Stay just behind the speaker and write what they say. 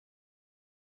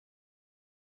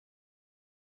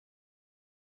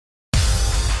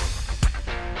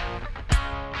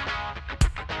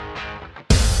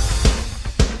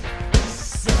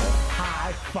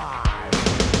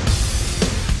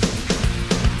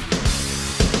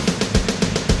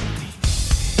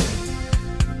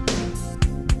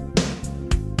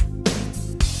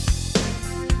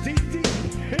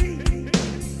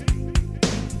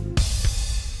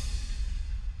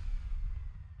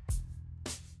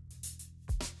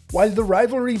While the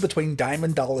rivalry between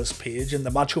Diamond Dallas Page and the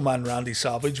Macho Man Randy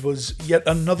Savage was yet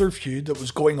another feud that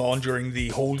was going on during the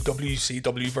whole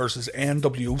WCW vs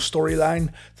NWO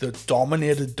storyline that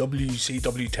dominated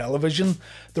WCW television,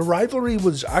 the rivalry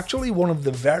was actually one of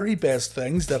the very best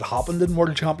things that happened in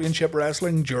World Championship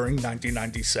Wrestling during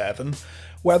 1997.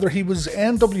 Whether he was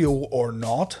NWO or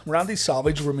not, Randy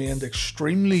Savage remained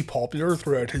extremely popular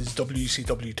throughout his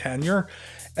WCW tenure.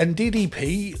 And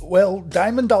DDP, well,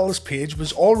 Diamond Dallas Page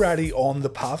was already on the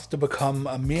path to become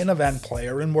a main event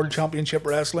player in World Championship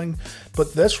Wrestling,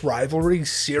 but this rivalry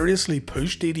seriously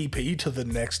pushed DDP to the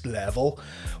next level.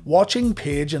 Watching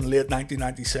Page in late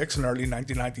 1996 and early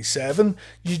 1997,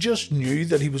 you just knew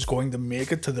that he was going to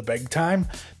make it to the big time,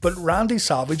 but Randy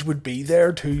Savage would be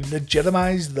there to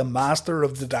legitimize the master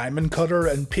of the diamond cutter,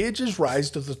 and Page's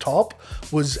rise to the top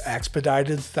was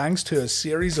expedited thanks to a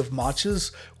series of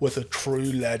matches with a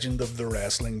true legend of the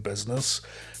wrestling business.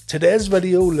 Today's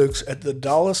video looks at the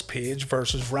Dallas Page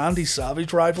vs Randy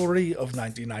Savage rivalry of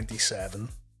 1997.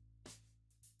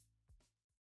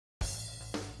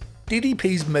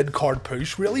 DDP's mid-card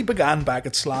push really began back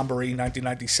at Slamboree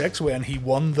 1996 when he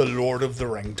won the Lord of the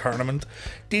Ring tournament.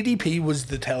 DDP was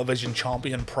the television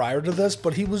champion prior to this,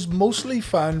 but he was mostly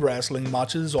found wrestling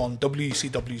matches on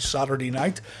WCW Saturday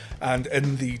Night and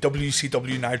in the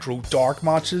WCW Nitro Dark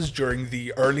matches during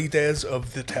the early days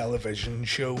of the television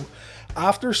show.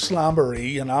 After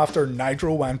Slamboree and after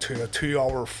Nitro went to a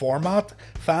 2-hour format,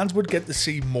 fans would get to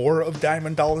see more of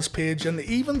Diamond Dallas Page, and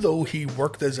even though he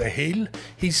worked as a heel,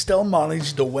 he still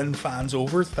managed to win fans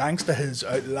over thanks to his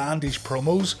outlandish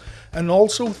promos and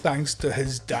also thanks to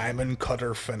his diamond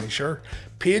cutter finisher.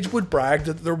 Page would brag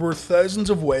that there were thousands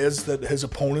of ways that his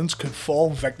opponents could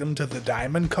fall victim to the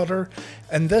diamond cutter,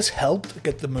 and this helped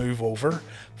get the move over.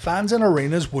 Fans in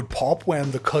arenas would pop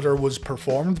when the cutter was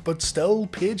performed, but still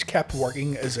Page kept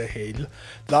working as a heel.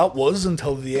 That was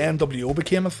until the NWO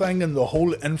became a thing and the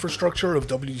whole infrastructure of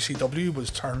WCW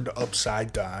was turned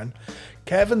upside down.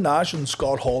 Kevin Nash and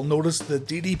Scott Hall noticed that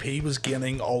DDP was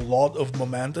gaining a lot of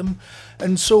momentum,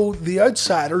 and so the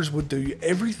Outsiders would do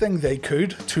everything they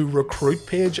could to recruit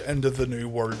Page into the New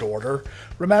World Order.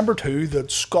 Remember too that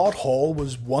Scott Hall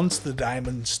was once the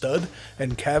Diamond Stud,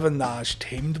 and Kevin Nash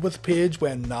teamed with Page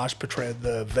when Nash portrayed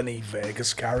the Vinny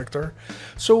Vegas character.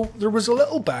 So there was a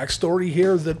little backstory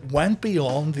here that went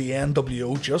beyond the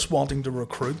NWO just wanting to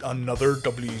recruit another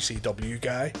WCW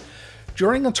guy.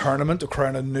 During a tournament to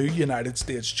crown a new United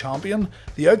States champion,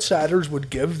 the Outsiders would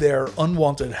give their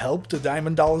unwanted help to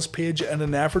Diamond Dallas Page in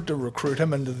an effort to recruit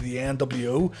him into the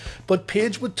NWO, but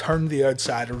Page would turn the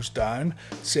Outsiders down,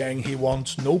 saying he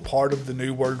wants no part of the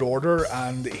New World Order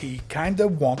and he kinda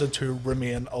wanted to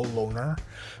remain a loner.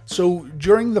 So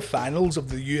during the finals of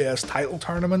the US title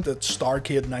tournament at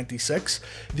Starrcade 96,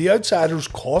 the Outsiders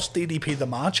cost DDP the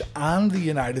match and the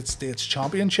United States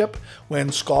Championship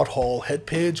when Scott Hall hit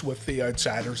Page with the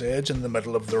Outsiders edge in the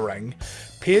middle of the ring.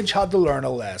 Page had to learn a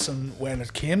lesson. When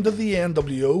it came to the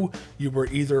NWO, you were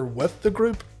either with the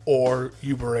group or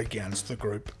you were against the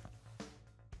group.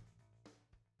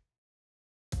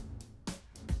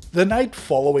 The night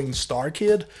following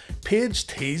Starrcade, Page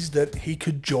teased that he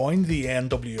could join the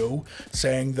NWO,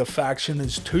 saying the faction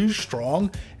is too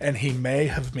strong and he may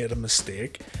have made a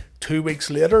mistake. 2 weeks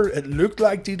later, it looked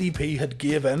like DDP had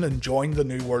gave in and joined the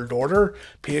New World Order.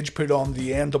 Page put on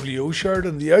the NWO shirt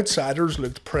and the Outsiders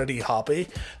looked pretty happy.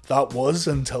 That was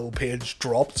until Page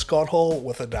dropped Scott Hall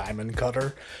with a diamond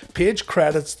cutter. Page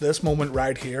credits this moment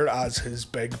right here as his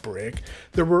big break.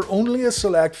 There were only a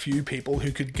select few people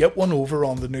who could get one over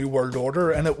on the New World Order,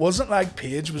 and it wasn't like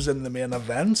Page was in the main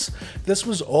events. This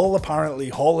was all apparently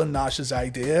Hall and Nash's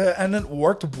idea, and it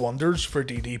worked wonders for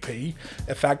DDP,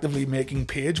 effectively making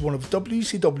Page one of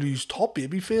WCW's top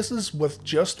babyfaces with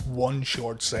just one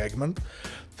short segment.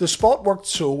 The spot worked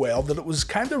so well that it was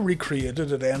kinda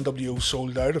recreated at NWO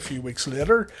Sold Out a few weeks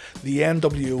later. The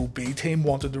NWO B team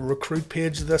wanted to recruit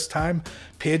Page this time.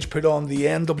 Page put on the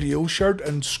NWO shirt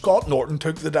and Scott Norton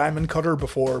took the diamond cutter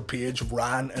before Page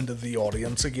ran into the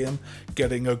audience again,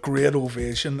 getting a great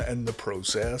ovation in the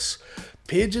process.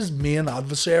 Page's main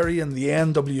adversary in the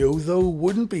NWO though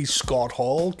wouldn't be Scott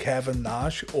Hall, Kevin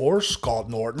Nash or Scott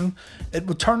Norton. It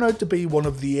would turn out to be one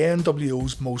of the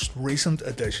NWO's most recent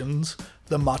additions,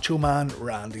 the Macho Man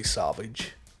Randy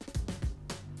Savage.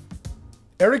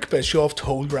 Eric Bischoff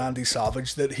told Randy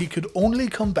Savage that he could only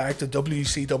come back to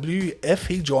WCW if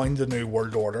he joined the New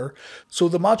World Order, so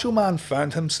the Macho Man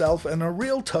found himself in a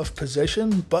real tough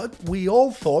position, but we all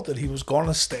thought that he was going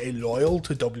to stay loyal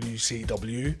to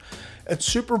WCW. At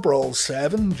Super Brawl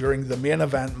 7, during the main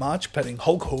event match pitting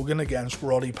Hulk Hogan against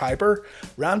Roddy Piper,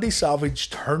 Randy Savage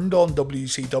turned on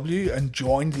WCW and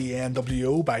joined the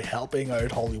NWO by helping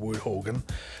out Hollywood Hogan.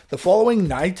 The following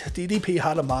night, DDP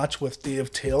had a match with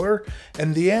Dave Taylor,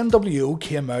 and the NWO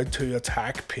came out to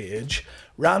attack Page.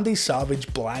 Randy Savage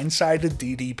blindsided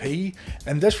DDP,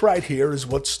 and this right here is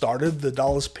what started the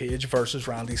Dallas Page vs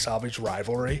Randy Savage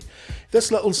rivalry.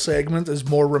 This little segment is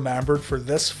more remembered for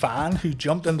this fan who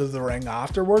jumped into the ring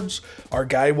afterwards. Our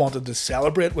guy wanted to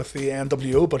celebrate with the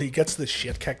NWO, but he gets the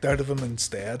shit kicked out of him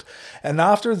instead. And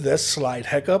after this slight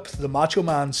hiccup, the Macho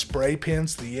Man spray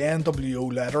paints the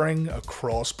NWO lettering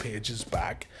across Page's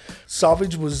back.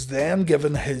 Savage was then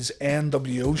given his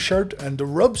NWO shirt, and to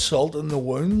rub salt in the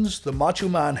wounds, the Macho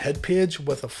Man hit Page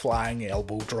with a flying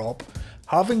elbow drop.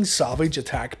 Having Savage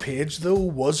attack Page though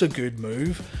was a good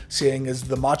move, seeing as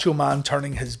the Macho Man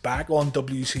turning his back on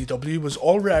WCW was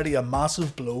already a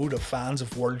massive blow to fans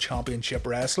of World Championship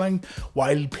Wrestling,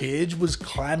 while Page was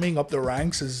climbing up the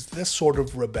ranks as this sort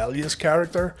of rebellious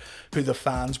character who the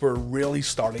fans were really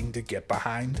starting to get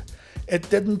behind. It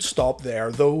didn't stop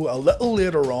there though. A little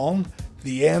later on,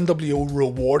 the NWO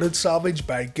rewarded Savage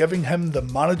by giving him the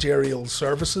managerial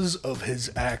services of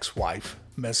his ex-wife,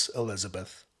 Miss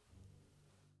Elizabeth.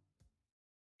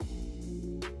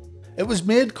 It was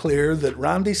made clear that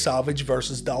Randy Savage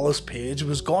vs Dallas Page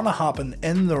was going to happen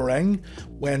in the ring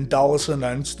when Dallas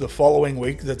announced the following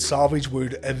week that Savage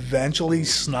would eventually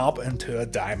snap into a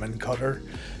diamond cutter.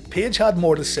 Page had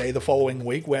more to say the following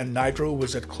week when Nitro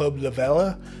was at Club La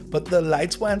Vela, but the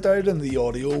lights went out and the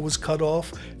audio was cut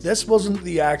off. This wasn't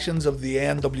the actions of the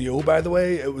NWO, by the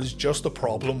way, it was just a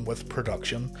problem with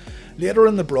production. Later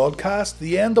in the broadcast,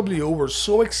 the NWO were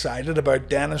so excited about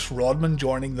Dennis Rodman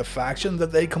joining the faction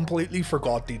that they completely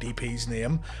forgot DDP's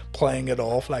name, playing it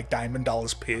off like Diamond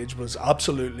Dallas Page was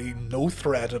absolutely no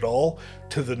threat at all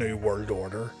to the New World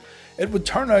Order. It would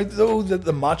turn out though that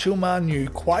the Macho Man knew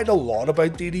quite a lot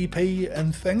about DDP,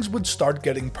 and things would start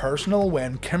getting personal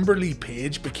when Kimberly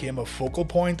Page became a focal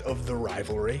point of the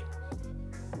rivalry.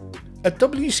 At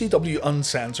WCW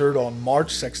Uncensored on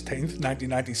March 16,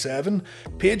 1997,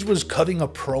 Page was cutting a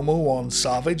promo on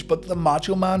Savage, but the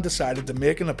Macho Man decided to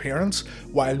make an appearance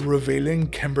while revealing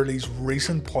Kimberly's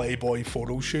recent Playboy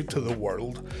photo shoot to the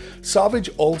world.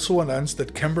 Savage also announced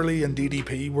that Kimberly and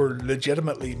DDP were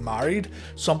legitimately married,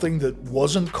 something that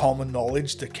wasn't common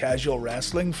knowledge to casual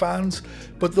wrestling fans,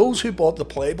 but those who bought the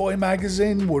Playboy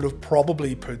magazine would have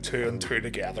probably put two and two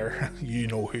together. You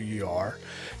know who you are.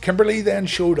 Kimberly then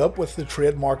showed up with the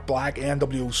trademark black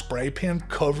NWO spray paint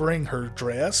covering her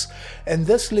dress, and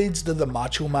this leads to the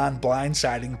Macho Man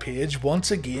blindsiding Page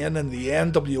once again and the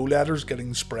NWO letters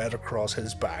getting spread across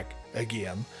his back.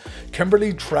 Again,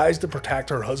 Kimberly tries to protect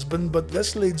her husband, but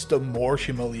this leads to more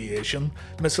humiliation.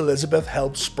 Miss Elizabeth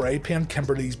helps spray paint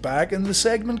Kimberly's back, and the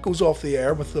segment goes off the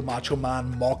air with the Macho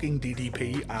Man mocking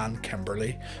DDP and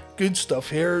Kimberly. Good stuff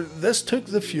here. This took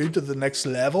the feud to the next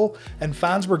level, and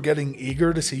fans were getting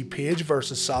eager to see Page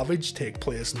vs Savage take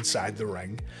place inside the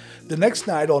ring. The next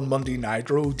night on Monday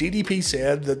Nitro, DDP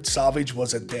said that Savage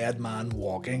was a dead man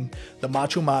walking. The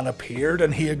Macho Man appeared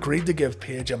and he agreed to give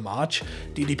Page a match.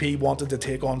 DDP wanted to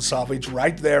take on Savage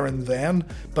right there and then,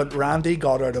 but Randy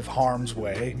got out of harm's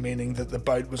way, meaning that the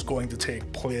bout was going to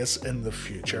take place in the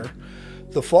future.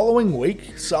 The following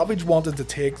week, Savage wanted to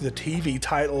take the TV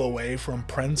title away from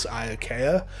Prince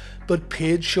Iaukea, but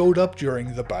Page showed up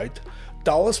during the bout.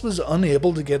 Dallas was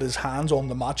unable to get his hands on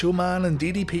the Macho Man, and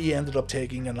DDP ended up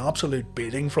taking an absolute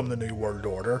beating from the New World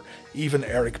Order. Even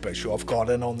Eric Bischoff got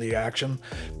in on the action.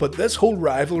 But this whole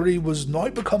rivalry was now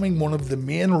becoming one of the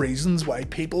main reasons why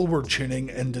people were tuning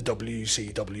into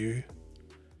WCW.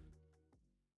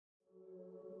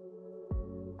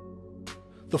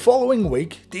 The following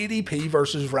week, DDP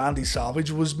vs Randy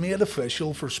Savage was made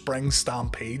official for Spring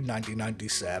Stampede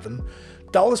 1997.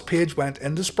 Dallas Page went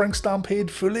into Spring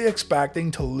Stampede fully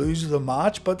expecting to lose the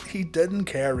match, but he didn't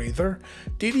care either.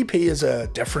 DDP is a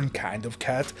different kind of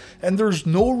cat, and there's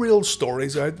no real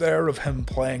stories out there of him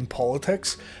playing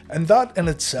politics, and that in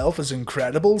itself is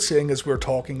incredible, seeing as we're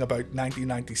talking about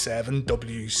 1997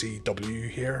 WCW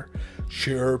here.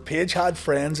 Sure, Page had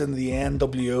friends in the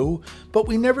NWO, but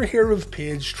we never hear of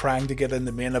Page Paige trying to get in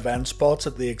the main event spots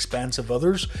at the expense of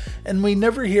others, and we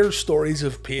never hear stories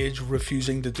of Paige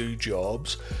refusing to do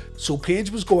jobs. So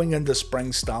Paige was going into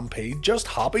Spring Stampede just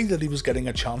happy that he was getting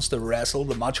a chance to wrestle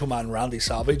the Macho Man Randy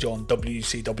Savage on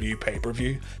WCW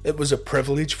pay-per-view. It was a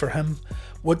privilege for him.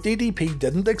 What DDP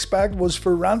didn't expect was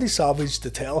for Randy Savage to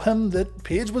tell him that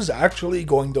Paige was actually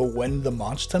going to win the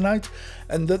match tonight,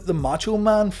 and that the Macho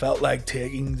Man felt like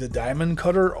taking the Diamond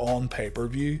Cutter on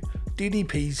pay-per-view.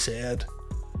 DDP said,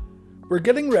 "We're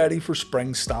getting ready for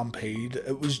Spring Stampede.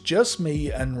 It was just me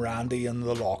and Randy in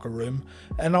the locker room,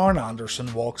 and Arn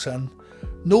Anderson walks in.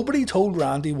 Nobody told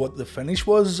Randy what the finish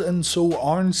was, and so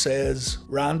Arn says,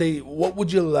 'Randy, what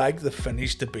would you like the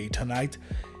finish to be tonight?'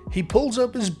 He pulls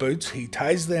up his boots, he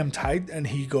ties them tight, and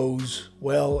he goes,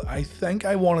 'Well, I think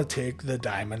I want to take the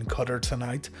Diamond Cutter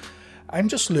tonight.' I'm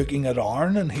just looking at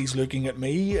Arn, and he's looking at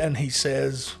me, and he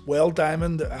says, 'Well,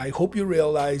 Diamond, I hope you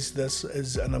realize this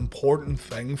is an important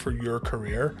thing for your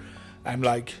career.' I'm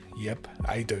like, 'Yep,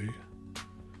 I do.'"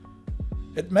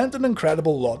 It meant an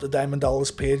incredible lot to Diamond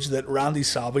Dallas Page that Randy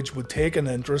Savage would take an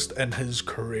interest in his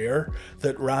career,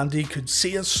 that Randy could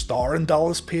see a star in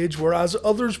Dallas Page, whereas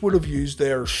others would have used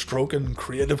their stroke and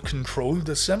creative control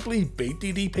to simply beat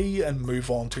DDP and move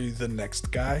on to the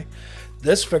next guy.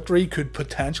 This victory could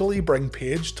potentially bring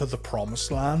Page to the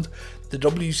promised land, the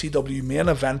WCW main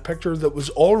event picture that was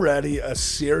already a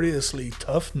seriously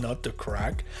tough nut to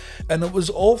crack, and it was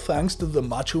all thanks to the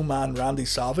Macho Man Randy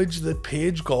Savage that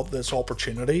Page got this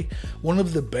opportunity. One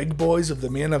of the big boys of the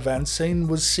main event scene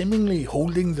was seemingly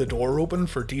holding the door open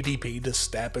for DDP to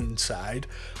step inside.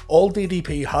 All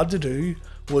DDP had to do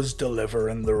was deliver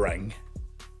in the ring.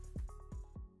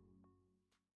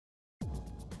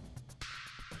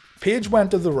 Page went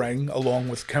to the ring along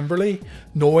with Kimberly,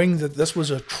 knowing that this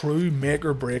was a true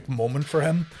make-or-break moment for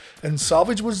him, and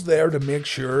Savage was there to make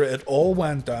sure it all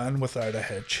went down without a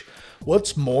hitch.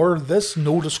 What's more, this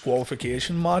no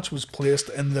disqualification match was placed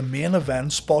in the main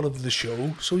event spot of the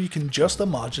show, so you can just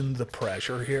imagine the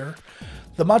pressure here.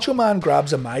 The Macho Man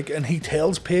grabs a mic and he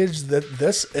tells Page that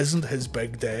this isn't his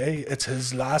big day, it's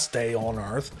his last day on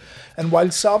Earth. And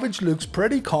while Savage looks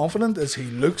pretty confident as he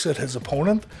looks at his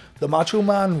opponent, the Macho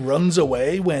Man runs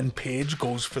away when Page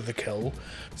goes for the kill.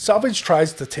 Savage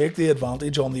tries to take the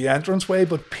advantage on the entranceway,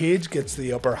 but Page gets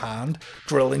the upper hand,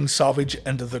 drilling Savage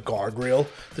into the guardrail.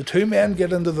 The two men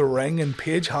get into the ring and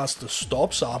Page has to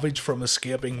stop Savage from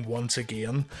escaping once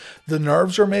again. The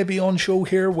nerves are maybe on show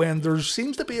here when there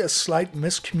seems to be a slight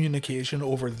miscommunication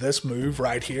over this move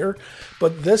right here,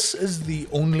 but this is the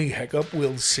only hiccup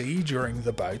we'll see during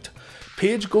the bout.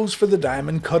 Page goes for the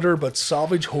Diamond Cutter, but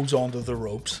Savage holds onto the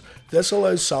ropes. This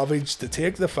allows Savage to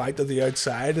take the fight to the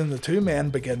outside and the two men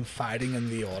begin fighting in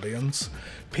the audience.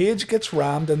 Page gets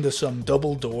rammed into some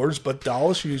double doors, but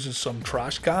Dallas uses some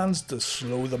trash cans to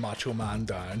slow the Macho Man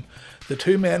down. The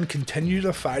two men continue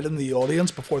to fight in the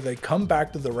audience before they come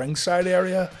back to the ringside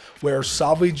area, where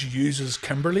Savage uses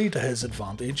Kimberly to his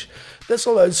advantage. This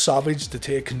allows Savage to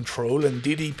take control and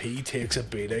DDP takes a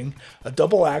beating. A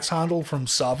double axe handle from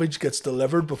Savage gets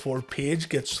delivered before Page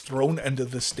gets thrown into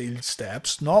the steel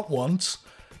steps, not once,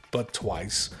 but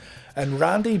twice. And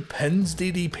Randy pins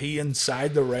DDP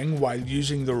inside the ring while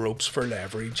using the ropes for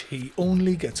leverage. He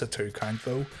only gets a 2 count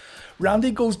though.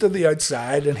 Randy goes to the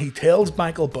outside and he tells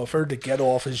Michael Buffer to get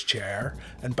off his chair,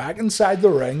 and back inside the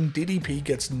ring, DDP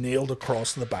gets nailed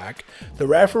across the back. The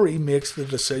referee makes the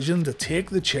decision to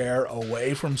take the chair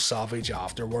away from Savage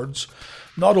afterwards.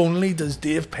 Not only does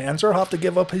Dave Penzer have to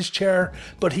give up his chair,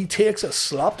 but he takes a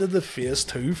slap to the face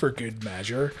too for good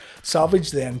measure.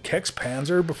 Savage then kicks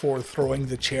Penzer before throwing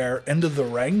the chair into the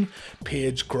ring.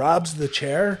 Page grabs the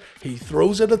chair, he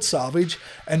throws it at Savage,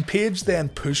 and Page then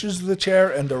pushes the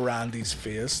chair into Randy's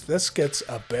face. This gets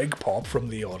a big pop from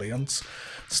the audience.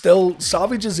 Still,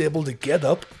 Savage is able to get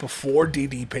up before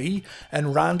DDP,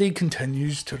 and Randy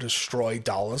continues to destroy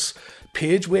Dallas.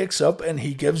 Page wakes up and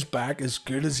he gives back as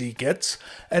good as he gets,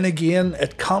 and again,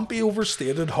 it can't be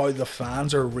overstated how the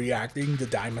fans are reacting to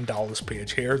Diamond Dallas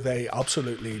Page here. They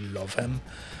absolutely love him.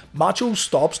 Macho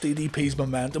stops DDP's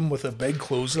momentum with a big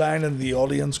clothesline and the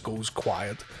audience goes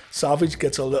quiet. Savage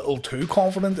gets a little too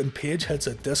confident and Page hits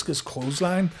a discus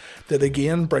clothesline that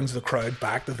again brings the crowd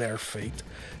back to their feet.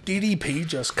 DDP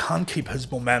just can't keep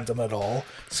his momentum at all.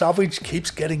 Savage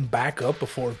keeps getting back up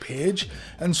before Page,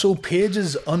 and so Page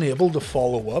is unable to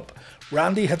follow up.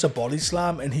 Randy hits a body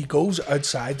slam and he goes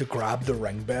outside to grab the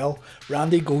ring bell.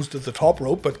 Randy goes to the top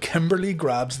rope, but Kimberly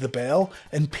grabs the bell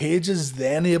and Page is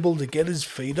then able to get his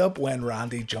feet up when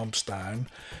Randy jumps down.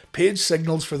 Page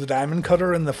signals for the diamond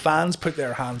cutter and the fans put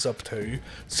their hands up too.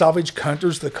 Savage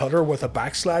counters the cutter with a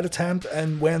backslide attempt,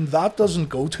 and when that doesn't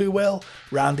go too well,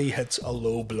 Randy hits a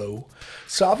low blow.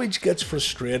 Savage gets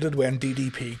frustrated when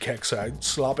DDP kicks out,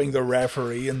 slapping the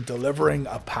referee and delivering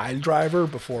a pile driver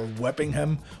before whipping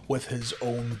him with his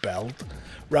own belt.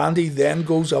 Randy then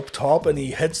goes up top and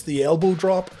he hits the elbow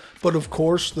drop, but of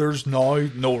course there's now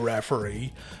no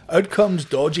referee. Out comes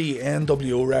dodgy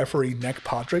NWO referee Nick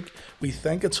Patrick. We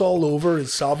think it's all over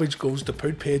as Savage goes to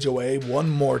put Page away one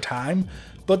more time,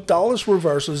 but Dallas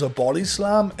reverses a body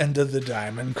slam into the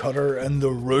diamond cutter and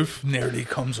the roof nearly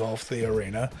comes off the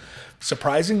arena.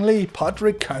 Surprisingly,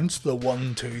 Patrick counts the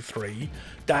 1, 2, 3.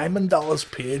 Diamond Dallas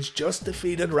Page just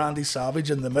defeated Randy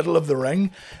Savage in the middle of the ring,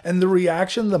 and the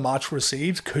reaction the match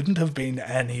received couldn't have been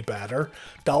any better.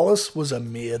 Dallas was a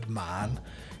made man.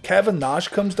 Kevin Nash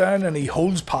comes down and he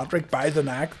holds Patrick by the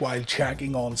neck while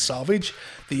checking on Savage.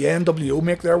 The NWO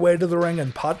make their way to the ring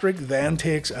and Patrick then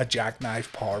takes a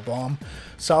jackknife powerbomb.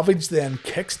 Savage then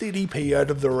kicks DDP out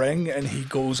of the ring and he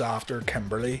goes after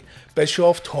Kimberly.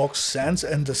 Bischoff talks sense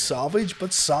into Savage,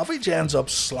 but Savage ends up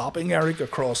slapping Eric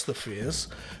across the face.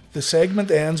 The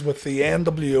segment ends with the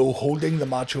NWO holding the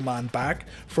Macho Man back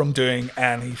from doing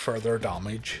any further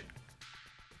damage.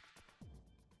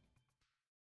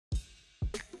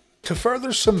 To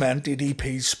further cement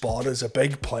DDP's spot as a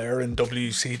big player in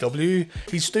WCW,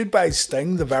 he stood by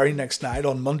Sting the very next night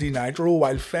on Monday Nitro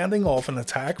while fending off an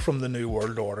attack from the New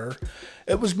World Order.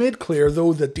 It was made clear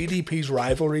though that DDP's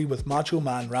rivalry with Macho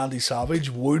Man Randy Savage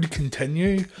would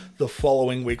continue the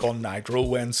following week on Nitro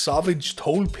when Savage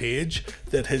told Page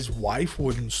that his wife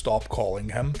wouldn't stop calling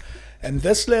him. And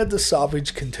this led to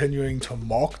Savage continuing to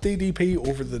mock DDP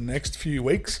over the next few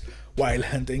weeks, while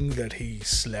hinting that he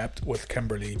slept with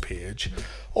Kimberly Page.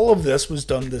 All of this was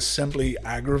done to simply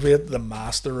aggravate the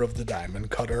master of the diamond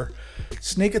cutter.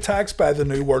 Sneak attacks by the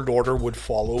New World Order would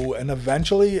follow, and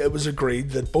eventually it was agreed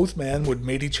that both men would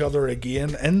meet each other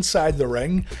again inside the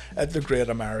ring at the Great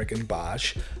American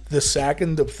Bash, the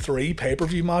second of 3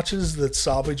 pay-per-view matches that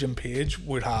Savage and Page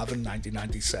would have in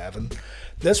 1997.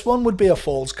 This one would be a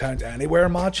Falls Count Anywhere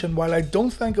match, and while I don't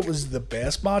think it was the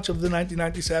best match of the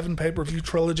 1997 pay-per-view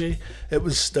trilogy, it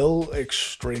was still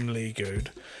extremely good.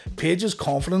 Page's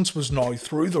confidence was now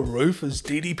through the roof as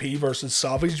DDP vs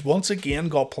Savage once again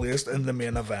got placed in the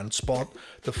main event spot.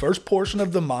 The first portion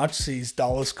of the match sees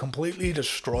Dallas completely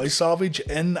destroy Savage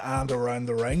in and around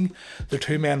the ring. The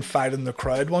two men fight in the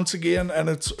crowd once again, and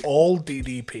it's all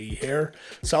DDP here.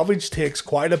 Savage takes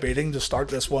quite a beating to start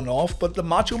this one off, but the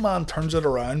Macho Man turns it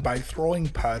around by throwing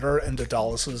powder into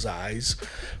Dallas's eyes.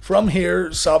 From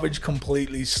here, Savage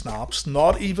completely snaps.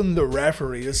 Not even the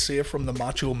referee is safe from the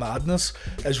Macho madness,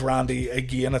 as Randy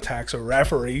again attacks a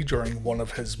referee during one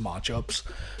of his matchups.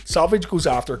 Savage goes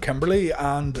after Kimberly,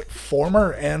 and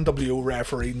former NWO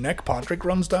referee Nick Patrick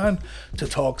runs down to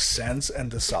talk sense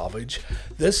into Savage.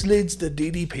 This leads to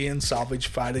DDP and Savage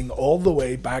fighting all the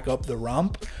way back up the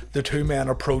ramp. The two men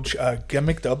approach a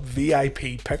gimmicked up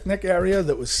VIP picnic area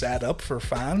that was set up for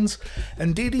fans,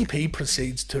 and DDP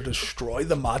proceeds to destroy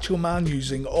the Macho Man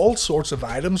using all sorts of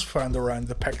items found around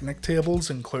the picnic tables,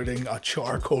 including a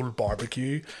charcoal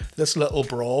barbecue. This little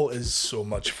brawl is so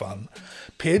much fun.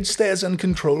 Page stays in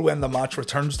control when the match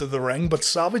returns to the ring, but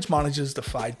Savage manages to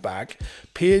fight back.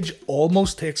 Page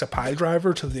almost takes a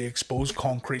piledriver to the exposed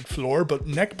concrete floor, but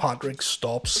Nick Patrick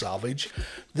stops Savage.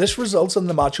 This results in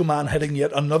the Macho Man hitting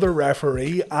yet another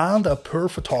referee, and a poor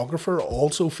photographer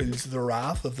also feels the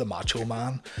wrath of the Macho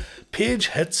Man. Page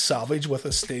hits Savage with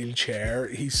a steel chair.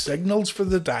 He signals for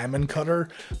the diamond cutter,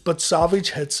 but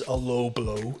Savage hits a low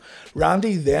blow.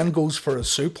 Randy then goes for a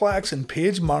suplex, and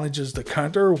Page manages to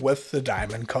counter with the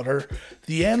diamond cutter.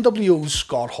 The NWO's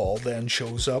Scott Hall then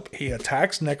shows up. He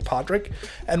attacks Nick Patrick,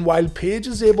 and while Page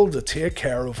is able to take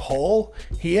care of Hall,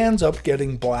 he ends up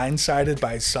getting blindsided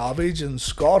by Savage, and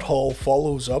Scott Hall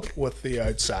follows up with the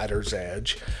outsider's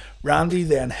edge. Randy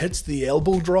then hits the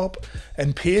elbow drop,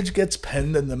 and Page gets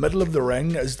pinned in the middle of the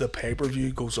ring as the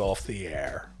pay-per-view goes off the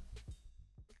air.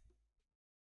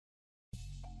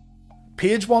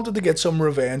 Page wanted to get some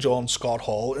revenge on Scott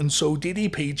Hall, and so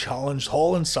DDP challenged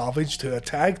Hall and Savage to a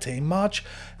tag team match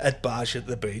at Bash at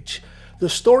the Beach. The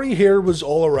story here was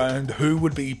all around who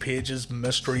would be Page's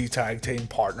mystery tag team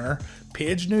partner.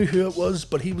 Page knew who it was,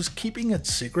 but he was keeping it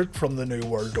secret from the New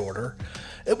World Order.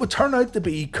 It would turn out to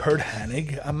be Curt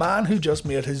Hennig, a man who just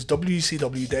made his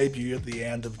WCW debut at the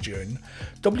end of June.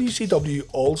 WCW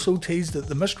also teased that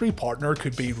the mystery partner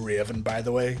could be Raven, by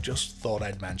the way, just thought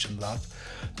I'd mention that.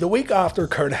 The week after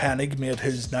Curt Hennig made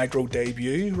his Nitro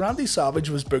debut, Randy Savage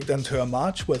was booked into a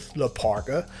match with La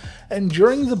Parka, and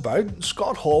during the bout,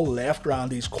 Scott Hall left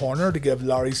Randy's corner to give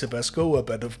Larry Zbyszko a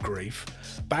bit of grief.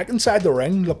 Back inside the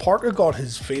ring, La Parka got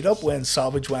his feet up when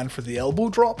Savage went for the elbow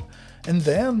drop, and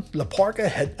then La Parka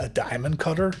hit a diamond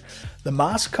cutter. The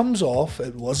mask comes off,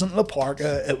 it wasn't La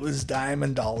Parka, it was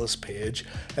Diamond Dallas Page,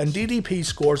 and DDP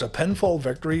scores a pinfall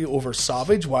victory over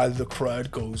Savage while the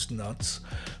crowd goes nuts.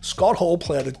 Scott Hall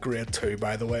played it great too,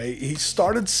 by the way. He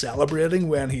started celebrating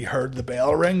when he heard the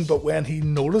bell ring, but when he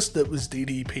noticed it was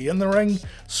DDP in the ring,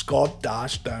 Scott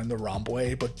dashed down the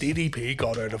rampway, but DDP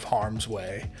got out of harm's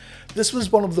way. This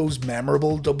was one of those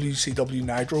memorable WCW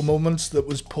Nitro moments that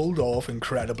was pulled off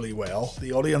incredibly well.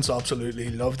 The audience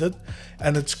absolutely loved it,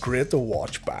 and it's great to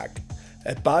watch back.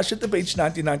 At Bash at the Beach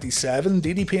 1997,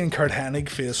 DDP and Curt Hennig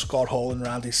faced Scott Hall and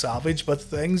Randy Savage, but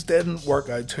things didn't work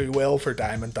out too well for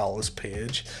Diamond Dallas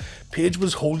Page. Page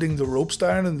was holding the ropes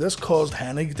down, and this caused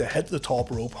Hennig to hit the top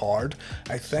rope hard.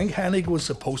 I think Hennig was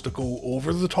supposed to go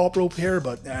over the top rope here,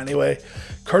 but anyway,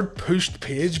 Curt pushed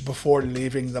Page before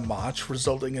leaving the match,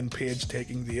 resulting in Page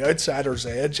taking the outsider's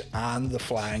edge and the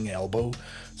flying elbow,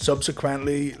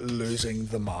 subsequently losing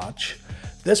the match.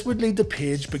 This would lead to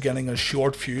Page beginning a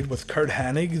short feud with Curt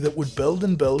Hennig that would build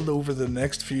and build over the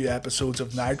next few episodes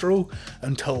of Nitro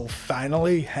until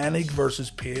finally Hennig vs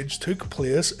Page took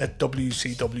place at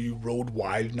WCW Road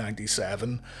Wild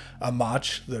 97, a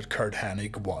match that Curt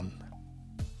Hennig won.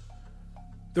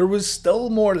 There was still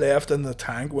more left in the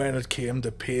tank when it came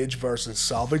to Page vs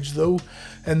Savage though,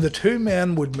 and the two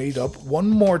men would meet up one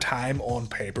more time on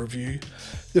pay-per-view.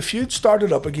 The feud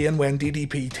started up again when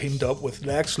DDP teamed up with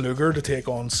Lex Luger to take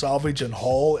on Savage and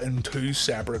Hall in two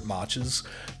separate matches.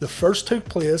 The first took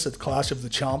place at Clash of the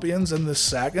Champions and the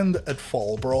second at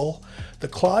Fall Brawl. The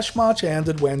Clash match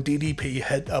ended when DDP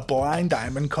hit a blind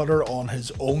diamond cutter on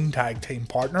his own tag team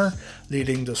partner,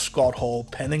 leading to Scott Hall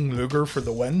pinning Luger for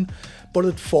the win. But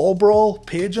at Fall Brawl,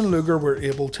 Page and Luger were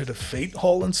able to defeat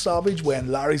Hall and Savage when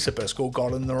Larry Zbyszko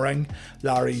got in the ring.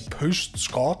 Larry pushed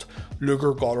Scott,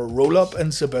 Luger got a roll-up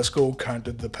and Zbyszko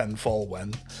counted the pinfall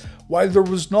win. While there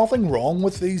was nothing wrong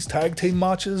with these tag team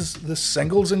matches, the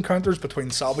singles encounters between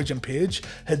Savage and Page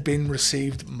had been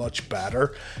received much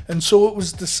better, and so it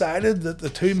was decided that the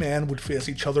two men would face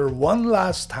each other one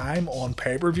last time on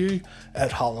pay-per-view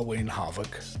at Halloween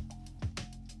Havoc.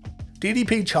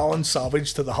 DDP challenged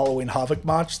Savage to the Halloween Havoc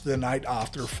match the night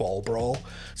after Fall Brawl.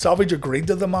 Savage agreed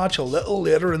to the match a little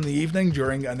later in the evening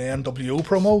during an NWO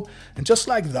promo, and just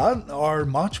like that, our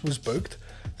match was booked.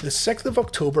 The 6th of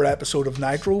October episode of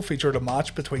Nitro featured a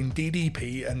match between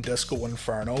DDP and Disco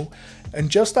Inferno, and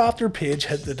just after Page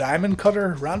hit the diamond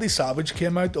cutter, Randy Savage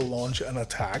came out to launch an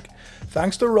attack.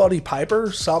 Thanks to Roddy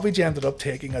Piper, Savage ended up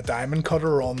taking a diamond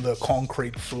cutter on the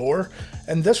concrete floor,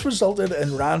 and this resulted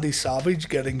in Randy Savage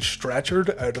getting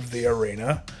stretchered out of the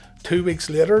arena. 2 weeks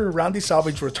later, Randy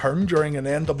Savage returned during an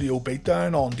NWO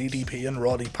beatdown on DDP and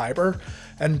Roddy Piper,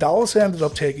 and Dallas ended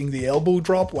up taking the elbow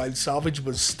drop while Savage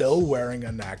was still wearing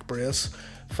a neck brace.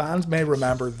 Fans may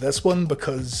remember this one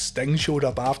because Sting showed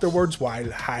up afterwards while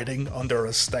hiding under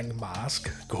a Sting mask.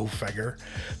 Go figure.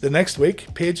 The next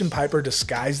week, Page and Piper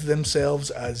disguised themselves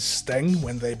as Sting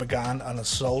when they began an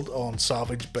assault on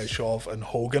Savage, Bischoff and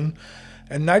Hogan.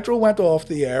 And Nitro went off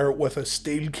the air with a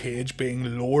steel cage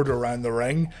being lowered around the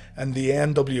ring and the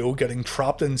NWO getting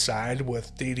trapped inside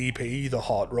with DDP, the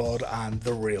Hot Rod and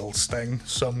the real Sting.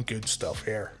 Some good stuff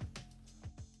here.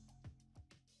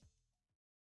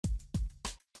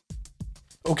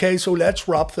 Okay, so let's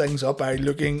wrap things up by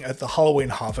looking at the Halloween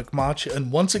Havoc match,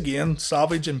 and once again,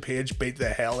 Savage and Page beat the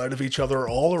hell out of each other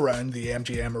all around the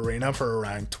MGM Arena for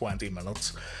around 20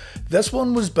 minutes. This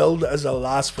one was billed as a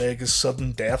Las Vegas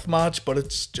sudden death match, but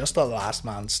it's just a last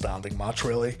man standing match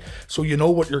really, so you know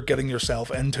what you're getting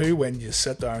yourself into when you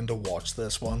sit down to watch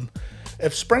this one.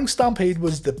 If Spring Stampede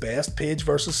was the best Page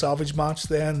vs Savage match,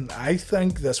 then I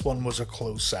think this one was a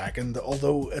close second,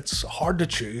 although it's hard to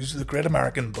choose. The Great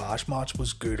American Bash match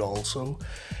was good also.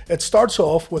 It starts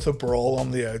off with a brawl on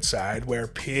the outside where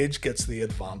Page gets the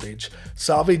advantage.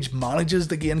 Savage manages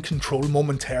to gain control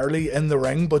momentarily in the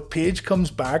ring, but Page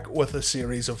comes back with a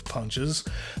series of punches.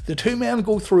 The two men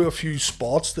go through a few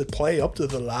spots that play up to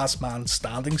the last man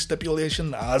standing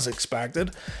stipulation as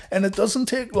expected, and it doesn't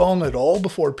take long at all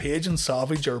before Page and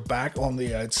Savage are back on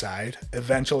the outside,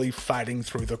 eventually fighting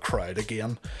through the crowd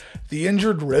again. The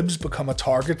injured ribs become a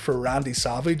target for Randy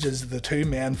Savage as the two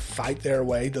men fight their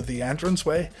way to the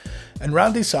entranceway, and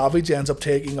Randy Savage ends up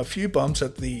taking a few bumps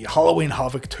at the Halloween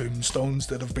Havoc tombstones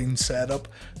that have been set up.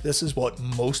 This is what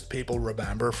most people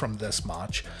remember from this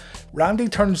match. Randy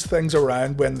turns things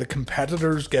around when the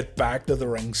competitors get back to the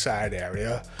ringside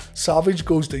area. Savage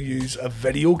goes to use a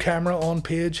video camera on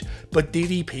Page, but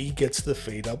DDP gets the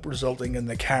feed up, resulting in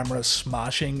the camera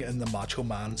smashing in the Macho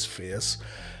Man's face.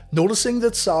 Noticing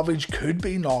that Savage could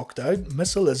be knocked out,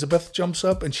 Miss Elizabeth jumps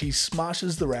up and she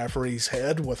smashes the referee's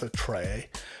head with a tray.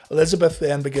 Elizabeth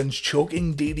then begins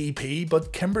choking DDP,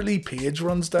 but Kimberly Page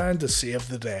runs down to save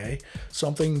the day,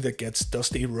 something that gets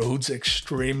Dusty Rhodes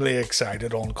extremely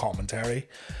excited on commentary.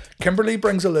 Kimberly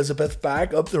brings Elizabeth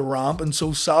back up the ramp, and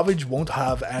so Savage won't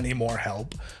have any more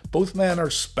help. Both men are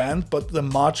spent, but the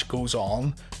match goes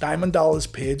on. Diamond Dallas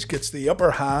Page gets the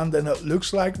upper hand, and it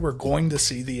looks like we're going to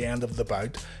see the end of the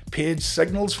bout. Page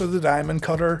signals for the diamond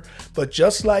cutter, but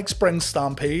just like Spring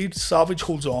Stampede, Savage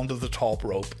holds on to the top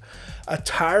rope. A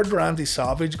tired Randy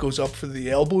Savage goes up for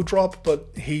the elbow drop, but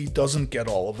he doesn't get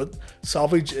all of it.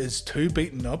 Savage is too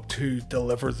beaten up to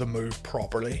deliver the move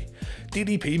properly.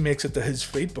 DDP makes it to his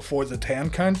feet before the 10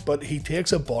 count, but he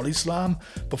takes a body slam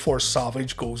before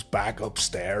Savage goes back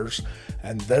upstairs.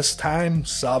 And this time,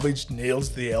 Savage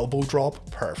nails the elbow drop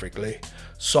perfectly.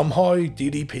 Somehow,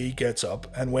 DDP gets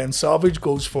up, and when Savage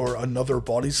goes for another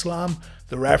body slam,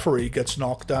 the referee gets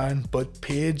knocked down, but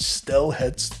Page still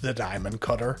hits the diamond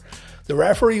cutter. The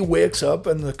referee wakes up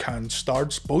and the count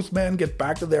starts. Both men get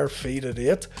back to their feet at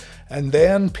 8, and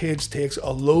then Page takes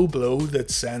a low blow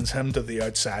that sends him to the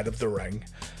outside of the ring.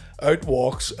 Out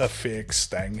walks a fake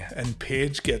Sting, and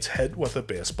Page gets hit with a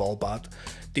baseball bat.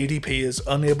 DDP is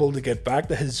unable to get back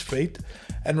to his feet,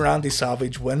 and Randy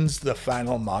Savage wins the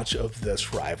final match of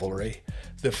this rivalry.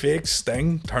 The fake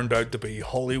Sting turned out to be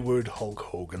Hollywood Hulk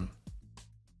Hogan.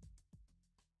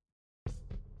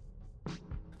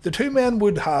 The two men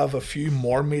would have a few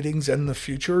more meetings in the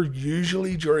future,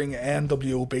 usually during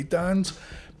NWO beatdowns,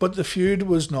 but the feud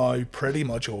was now pretty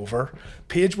much over.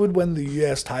 Page would win the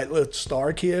US title at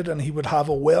Starrcade, and he would have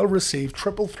a well-received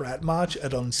triple threat match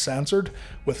at Uncensored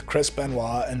with Chris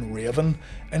Benoit and Raven,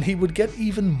 and he would get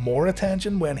even more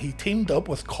attention when he teamed up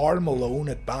with Karl Malone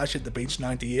at Bash at the Beach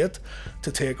 98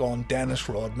 to take on Dennis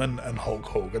Rodman and Hulk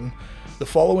Hogan. The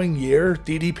following year,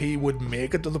 DDP would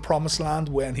make it to the Promised Land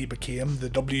when he became the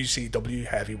WCW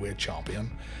Heavyweight Champion.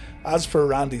 As for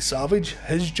Randy Savage,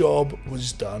 his job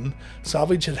was done.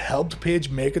 Savage had helped Page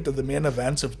make it to the main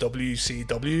events of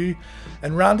WCW,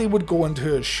 and Randy would go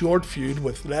into a short feud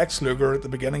with Lex Luger at the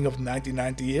beginning of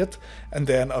 1998, and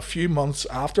then a few months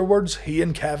afterwards, he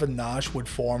and Kevin Nash would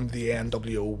form the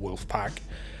NWO Wolfpack.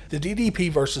 The DDP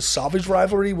vs Savage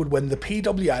rivalry would win the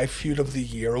PWI Feud of the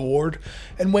Year award,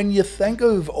 and when you think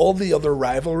of all the other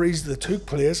rivalries that took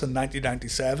place in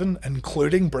 1997,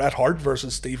 including Bret Hart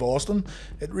vs Steve Austin,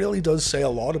 it really does say a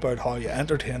lot about how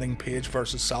entertaining Page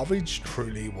vs Savage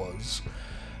truly was.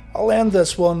 I'll end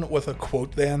this one with a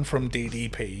quote then from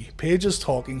DDP. Page is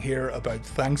talking here about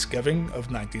Thanksgiving of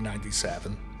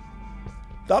 1997.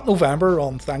 That November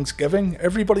on Thanksgiving,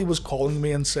 everybody was calling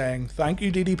me and saying, "Thank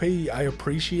you DDP, I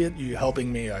appreciate you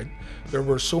helping me out." There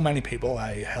were so many people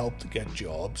I helped get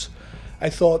jobs. I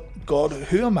thought, God,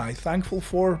 who am I thankful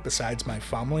for besides my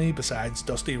family, besides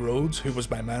Dusty Rhodes, who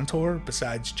was my mentor,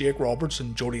 besides Jake Roberts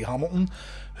and Jody Hamilton?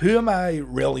 Who am I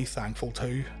really thankful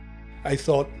to? I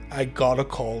thought, I gotta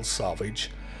call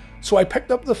Savage. So I picked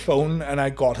up the phone and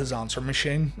I got his answer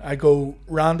machine. I go,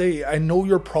 "Randy, I know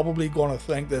you're probably going to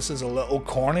think this is a little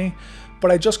corny,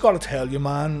 but I just got to tell you,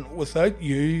 man, without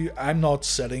you, I'm not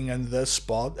sitting in this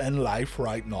spot in life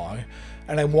right now.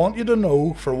 And I want you to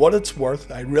know, for what it's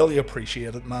worth, I really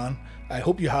appreciate it, man. I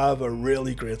hope you have a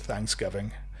really great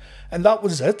Thanksgiving." And that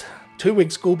was it. 2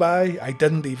 weeks go by, I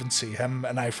didn't even see him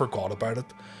and I forgot about it.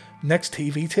 Next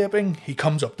TV taping, he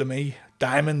comes up to me.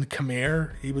 "Diamond, come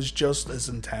here." He was just as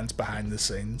intense behind the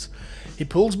scenes. He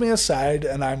pulls me aside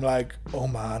and I'm like, oh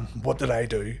man, what did I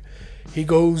do? He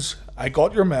goes, "I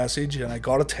got your message and I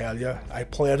gotta tell you, I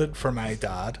played it for my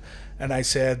dad." And I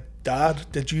said, "Dad,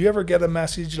 did you ever get a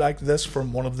message like this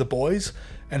from one of the boys?"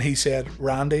 And he said,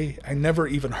 "Randy, I never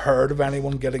even heard of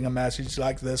anyone getting a message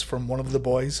like this from one of the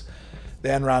boys."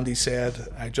 Then Randy said,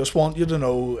 "I just want you to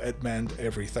know it meant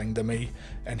everything to me,"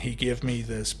 and he gave me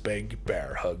this big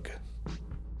bear hug.